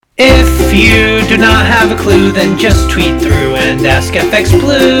If you do not have a clue, then just tweet through and ask FX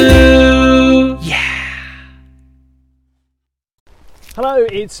Blue. Yeah. Hello,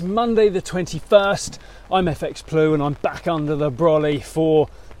 it's Monday the 21st. I'm FX Blue and I'm back under the brolly for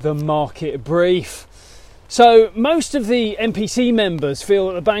the market brief. So most of the MPC members feel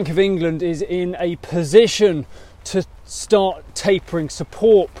that the Bank of England is in a position to start tapering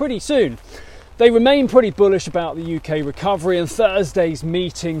support pretty soon. They remain pretty bullish about the UK recovery, and Thursday's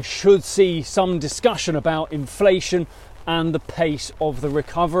meeting should see some discussion about inflation and the pace of the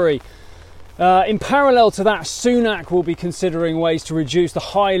recovery. In parallel to that, Sunak will be considering ways to reduce the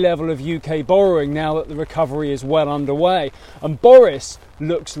high level of UK borrowing now that the recovery is well underway. And Boris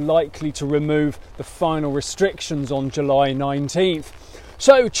looks likely to remove the final restrictions on July 19th.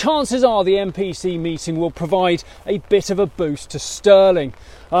 So chances are the MPC meeting will provide a bit of a boost to sterling.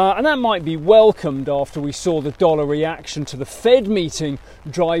 And that might be welcomed after we saw the dollar reaction to the Fed meeting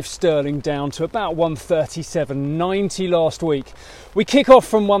drive sterling down to about 137.90 last week. We kick off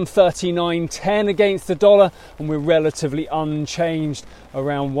from 139.10 against the dollar, and we're relatively unchanged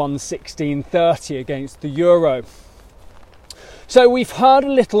around 116.30 against the euro. So we've heard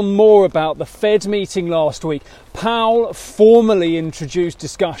a little more about the Fed meeting last week. Powell formally introduced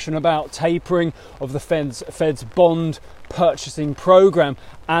discussion about tapering of the Fed's bond purchasing program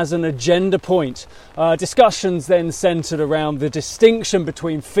as an agenda point. Discussions then centred around the distinction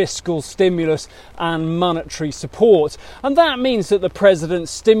between fiscal stimulus and monetary support. And that means that the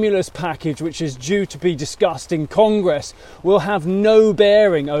president's stimulus package, which is due to be discussed in Congress, will have no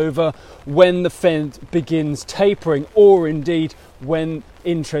bearing over when the Fed begins tapering, or indeed when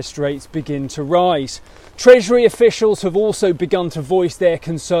interest rates begin to rise. Treasury officials have also begun to voice their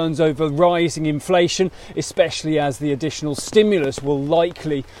concerns over rising inflation, especially as the additional stimulus will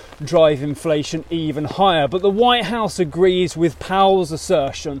likely drive inflation even higher. But the White House agrees with Powell's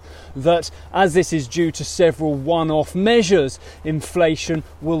assertion that as this is due to several one-off measures, inflation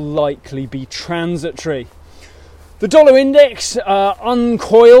will likely be transitory. The dollar index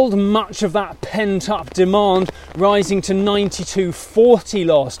uncoiled much of that pent-up demand, rising to 92.40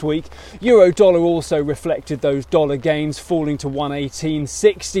 last week. Euro dollar also reflected those dollar gains, falling to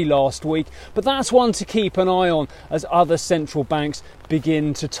 118.60 last week. But that's one to keep an eye on as other central banks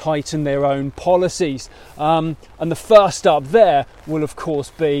begin to tighten their own policies. And the first up there will, of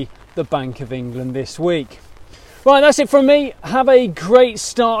course, be the Bank of England this week. Right, that's it from me. Have a great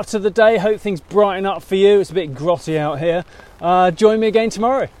start to the day. Hope things brighten up for you. It's a bit grotty out here. Join me again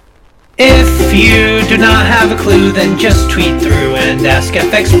tomorrow. If you do not have a clue, then just tweet through and ask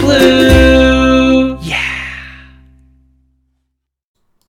FX Blue. Yeah.